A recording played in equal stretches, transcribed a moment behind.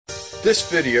This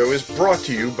video is brought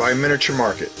to you by Miniature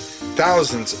Market.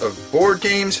 Thousands of board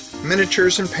games,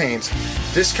 miniatures, and paints,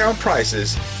 discount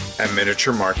prices at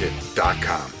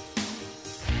miniaturemarket.com.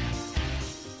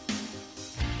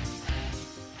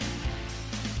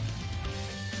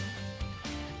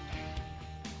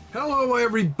 Hello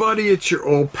everybody, it's your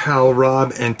old pal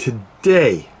Rob, and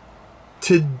today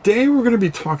we're going to be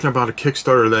talking about a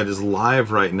Kickstarter that is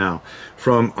live right now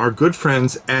from our good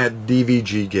friends at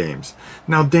DVG Games.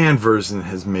 Now, Dan Verzen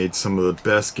has made some of the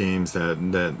best games that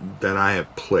I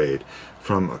have played,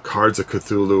 from Cards of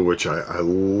Cthulhu, which I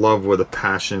love with a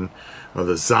passion,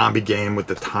 the zombie game with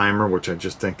the timer, which I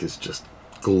just think is just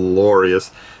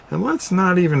glorious, and let's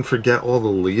not even forget all the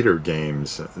leader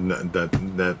games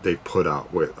that they put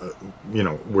out with,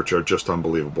 which are just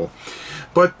unbelievable.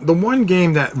 But the one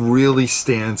game that really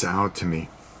stands out to me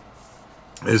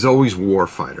is always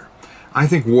Warfighter. I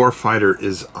think Warfighter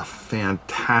is a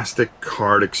fantastic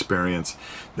card experience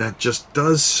that just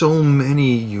does so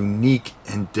many unique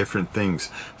and different things,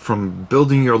 from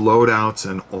building your loadouts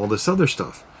and all this other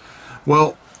stuff.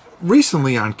 Well,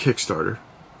 recently on Kickstarter,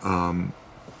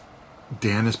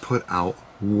 Dan has put out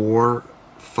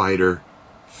Warfighter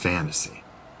Fantasy,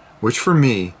 which for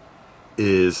me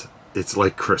it's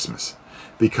like Christmas,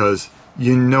 because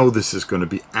you know this is going to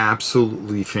be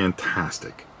absolutely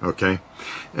fantastic. Okay,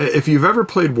 if you've ever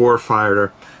played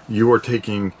Warfighter, you are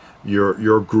taking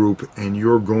your group and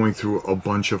you're going through a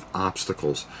bunch of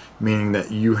obstacles, meaning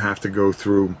that you have to go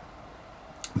through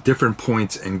different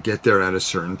points and get there at a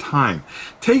certain time.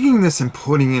 Taking this and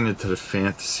putting it into the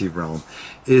fantasy realm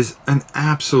is an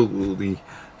absolutely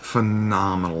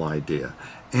phenomenal idea,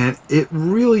 and it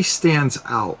really stands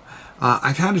out.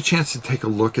 I've had a chance to take a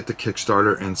look at the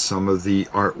Kickstarter and some of the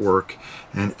artwork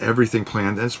and everything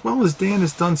planned, as well as Dan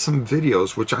has done some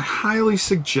videos, which I highly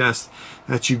suggest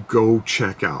that you go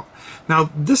check out. Now,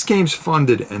 this game's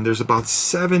funded and there's about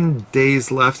 7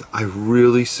 days left. I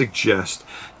really suggest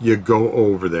you go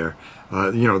over there.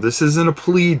 This isn't a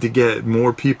plea to get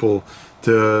more people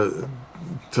to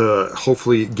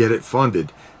hopefully get it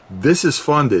funded. This is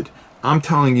funded. I'm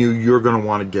telling you, you're going to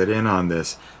want to get in on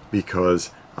this, because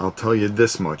I'll tell you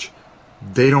this much: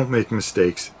 they don't make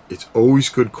mistakes. It's always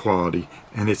good quality,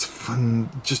 and it's fun,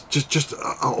 just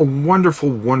a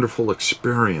wonderful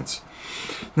experience.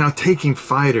 Now, taking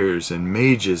fighters and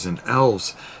mages and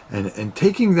elves and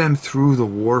taking them through the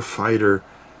Warfighter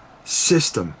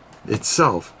system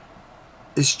itself,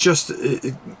 it's just,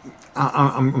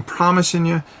 I'm promising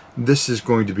you, this is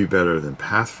going to be better than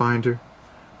Pathfinder,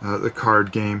 the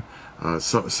card game,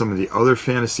 some of the other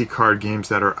fantasy card games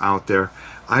that are out there.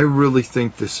 I really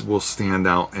think this will stand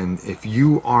out, and if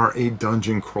you are a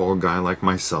dungeon crawl guy like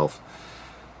myself,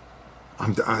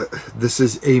 this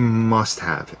is a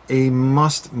must-have, a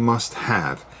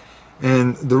must-have.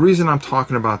 And the reason I'm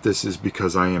talking about this is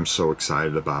because I am so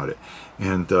excited about it,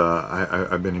 and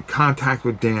I've been in contact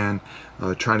with Dan,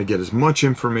 trying to get as much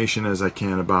information as I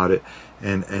can about it,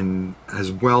 and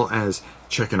as well as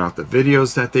checking out the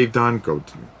videos that they've done.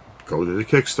 Go to the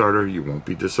Kickstarter, you won't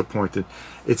be disappointed.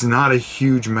 It's not a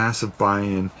huge, massive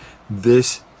buy-in.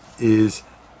 This is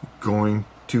going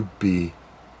to be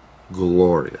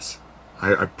glorious.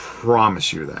 I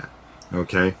promise you that.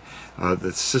 Okay,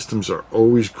 the systems are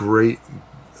always great.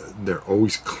 They're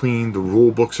always clean. The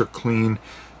rule books are clean,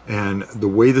 and the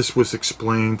way this was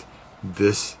explained,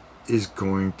 this is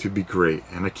going to be great.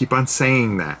 And I keep on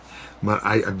saying that, but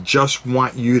I just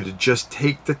want you to just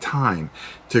take the time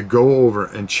to go over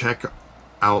and check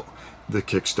out the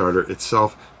Kickstarter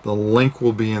itself. The link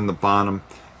will be in the bottom.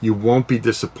 You won't be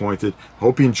disappointed.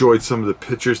 Hope you enjoyed some of the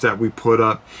pictures that we put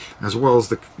up, as well as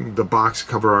the box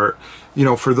cover art.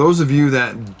 For those of you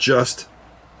that just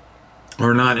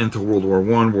are not into World War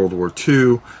I, World War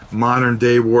II, modern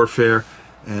day warfare,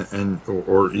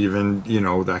 or even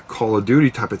that Call of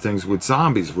Duty type of things with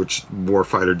zombies, which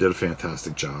Warfighter did a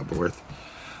fantastic job with.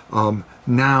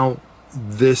 Now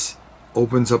this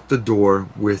opens up the door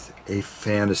with a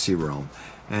fantasy realm,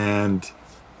 and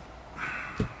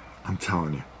I'm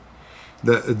telling you,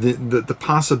 the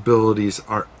possibilities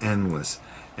are endless,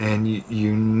 and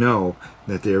you know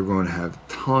that they are going to have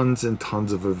tons and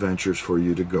tons of adventures for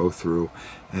you to go through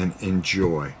and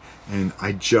enjoy. And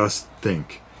I just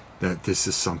think that this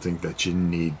is something that you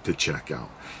need to check out.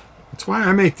 That's why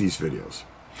I make these videos.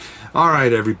 All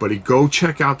right, everybody, go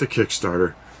check out the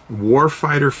Kickstarter.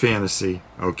 Warfighter Fantasy,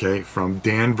 okay, from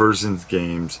Dan Verzin's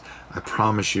Games. I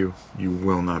promise you, you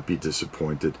will not be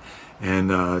disappointed.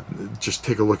 And just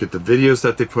take a look at the videos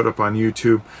that they put up on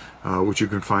YouTube, which you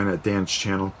can find at Dan's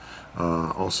channel.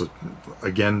 Also,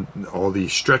 again, all the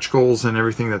stretch goals and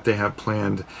everything that they have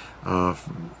planned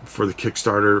for the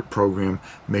Kickstarter program.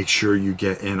 Make sure you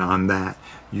get in on that.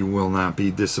 You will not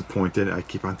be disappointed. I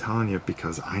keep on telling you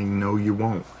because I know you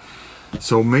won't.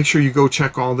 So make sure you go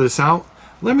check all this out.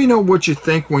 Let me know what you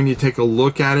think when you take a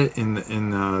look at it in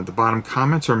the bottom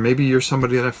comments, or maybe you're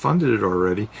somebody that funded it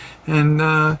already. And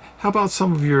how about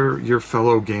some of your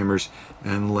fellow gamers,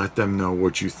 and let them know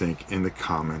what you think in the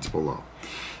comments below.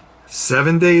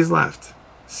 7 days left.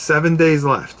 7 days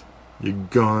left. You're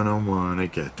gonna want to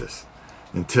get this.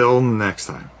 Until next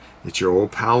time, it's your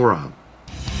old pal Rob.